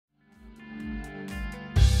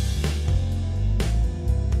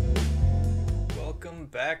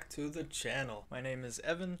back to the channel. My name is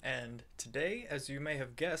Evan, and today, as you may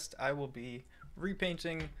have guessed, I will be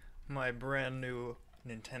repainting my brand new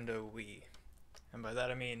Nintendo Wii. And by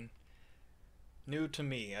that I mean new to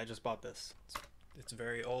me. I just bought this. It's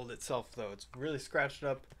very old itself though. It's really scratched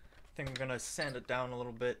up. I think I'm gonna sand it down a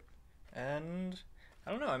little bit, and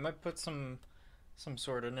I don't know, I might put some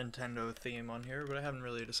sort of Nintendo theme on here, but I haven't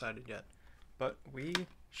really decided yet. But we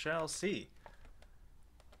shall see.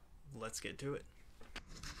 Let's get to it.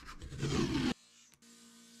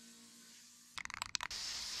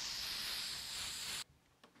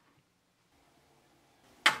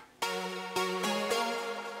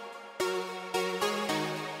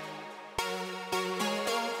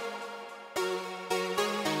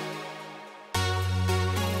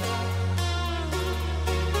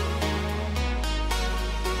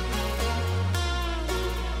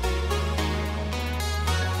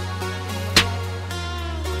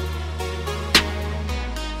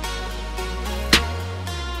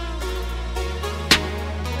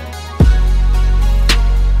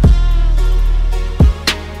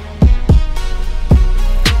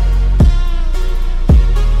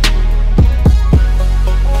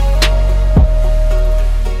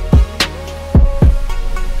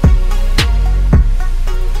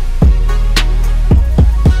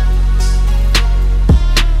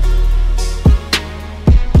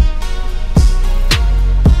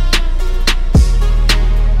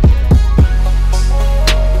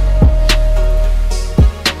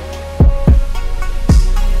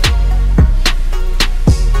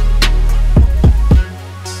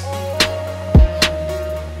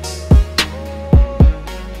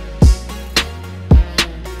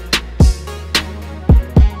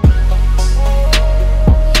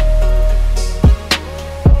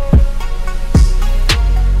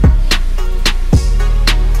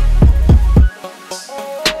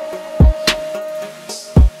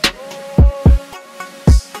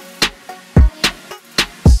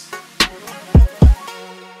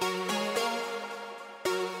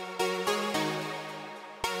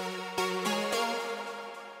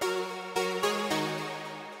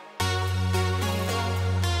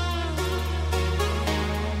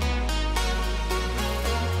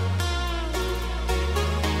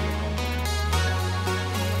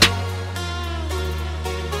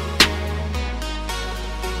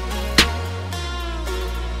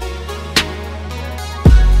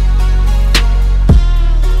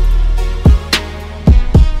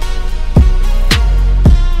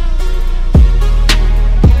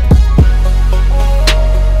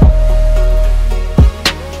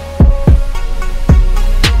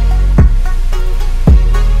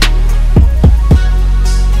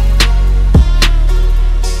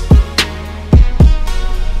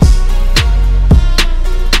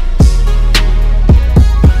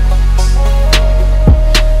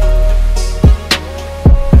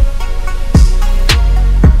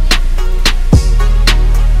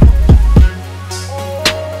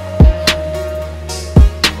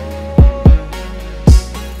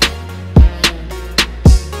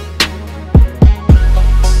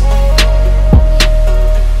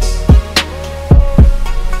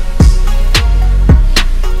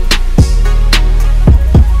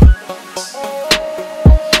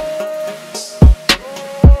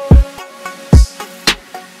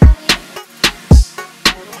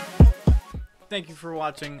 Thank you for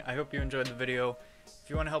watching. I hope you enjoyed the video. If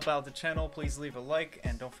you want to help out the channel, please leave a like,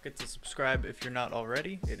 and don't forget to subscribe if you're not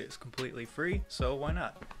already. It is completely free, so why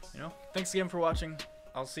not? Thanks again for watching.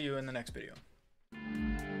 I'll see you in the next video.